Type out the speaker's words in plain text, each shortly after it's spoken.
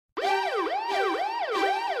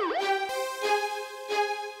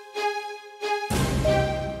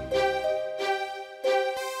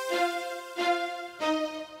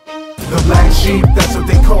sheep, that's what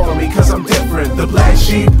they call me, cause I'm different. The black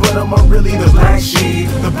sheep, but I'm really the black sheep.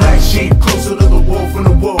 The black sheep, closer to the wolf and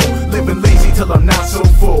the wool. Living lazy till I'm not so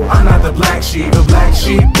full. I'm not the black sheep. The black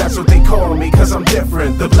sheep, that's what they call me, cause I'm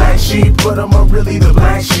different. The black sheep, but I'm really the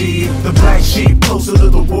black sheep. The black sheep, closer to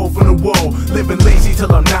the wolf and the wool. Living lazy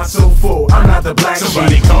till I'm not so full. I'm not the black sheep.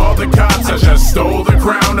 Somebody called the cops, I just stole the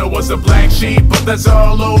crown. I was the black sheep, but that's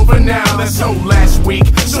all over now. That's so last week,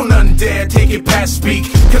 so none dare take it past speak.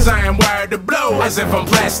 Cause I am wired to blow as if I'm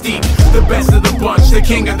plastique. The best of the bunch, the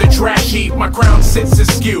king of the trash heap. My crown sits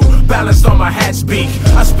askew, balanced on my hat's beak.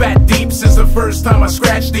 I spat deep since the first time I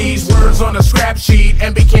scratched these words on a scrap sheet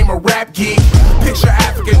and became a rap geek. Picture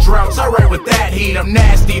African droughts, I write with that heat. I'm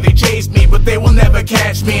nasty, they chase me, but they will never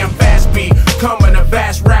catch me. I'm fast beat, come in a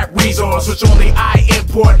vast rap resource, which only I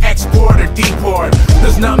import, export, or deport.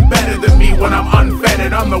 There's none better than me when I'm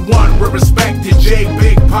unfettered. I'm the one with respect to J,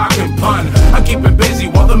 Big, Pac and Pun. I'm keeping busy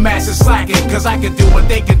while the masses slacking, cause I can do what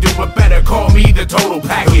they can do, but better call me the total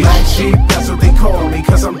package. The black sheep, that's what they call me,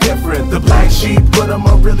 cause I'm different. The black sheep, but I'm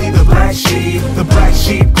really the black sheep. The black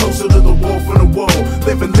sheep, closer to the wolf and the wool.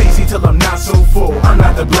 Living lazy till I'm not so full. I'm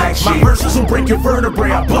not the black sheep. My verses will break your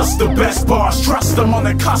vertebrae, I bust the best bars. Trust them on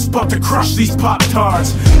the cusp, about to crush these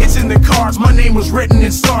pop-tarts. It's in the cards, my name was written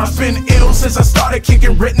in stars. Been ill since I started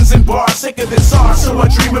kicking writtens in bars. Sicker than SARS, so I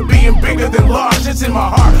dream of being bigger than large. It's in my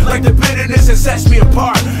heart, like the bitterness that sets me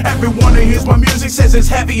apart. Everyone who hears my music says it's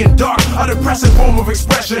heavy and dark, a depressing form of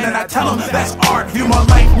expression, and I tell them that's art. View my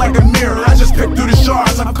life like a mirror, I just pick through the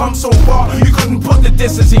shards. I've come so far, you couldn't put the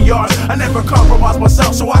distance in yards. I never compromise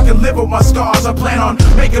myself so I can live with my scars. I plan on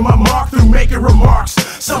making my mark through making remarks.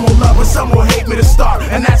 Some will love and some will hate me to start,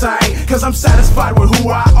 and that's alright, cause I'm satisfied with who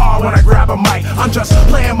I are when I grab a mic. I'm just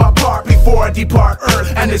playing my part before I depart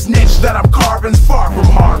earth, and this niche that I'm carving's far from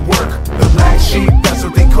hard work. The black sheep, that's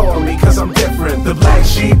what they call me, cause I'm different. The black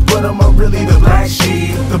sheep, but I'm really the black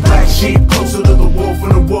sheep. The black sheep, closer to the wolf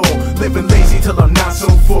and the wool. Living lazy till I'm not so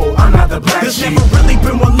full. I'm not the black There's sheep. never really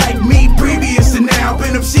been one like me, previous to now.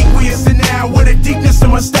 Been obsequious to now, with a deepness to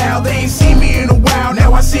my style. They ain't seen me in a while,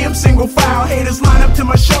 now I see them single file. Haters line up to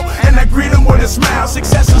my show, and I greet them with a smile.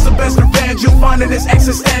 Success is the best revenge you'll find in this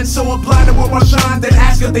existence. So I'm blinded with my shine, then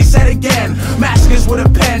ask if they said again. Maskers with a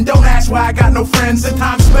pen, don't ask why I got no friends. The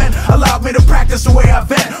time spent allowed me to practice the way I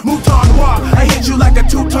vent. Mouton noir, I hit you like a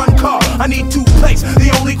 2-ton car. I need 2 plates,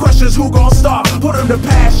 the only question is who gon' starve. Put them to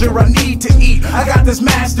pasture, I need to eat. I got this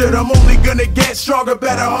mastered, I'm only gonna get stronger,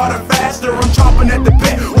 better, harder, faster. I'm chomping at the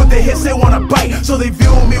bit, with the hits they wanna bite. So they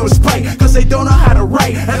view me with spite, cause they don't know how to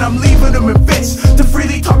write. And I'm leaving them in fits, to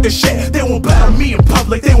freely talk the shit. They won't battle me in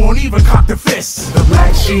public, they won't even cock their fists. The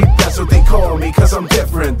black sheep, that's what they call me, cause I'm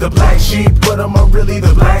different. The black sheep, but I'm really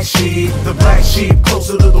the black sheep. The black sheep,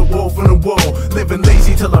 closer to the wolf and the wool. Living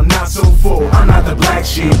lazy till I'm not so full. I'm not the black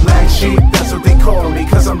sheep. Black sheep, that's what they call me,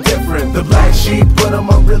 cause I'm different. The black sheep, but I'm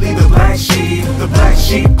really the black sheep. The black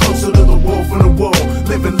sheep, closer to the wolf and the wool.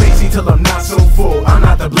 Living lazy till I'm not so full. I'm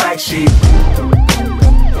not the black sheep.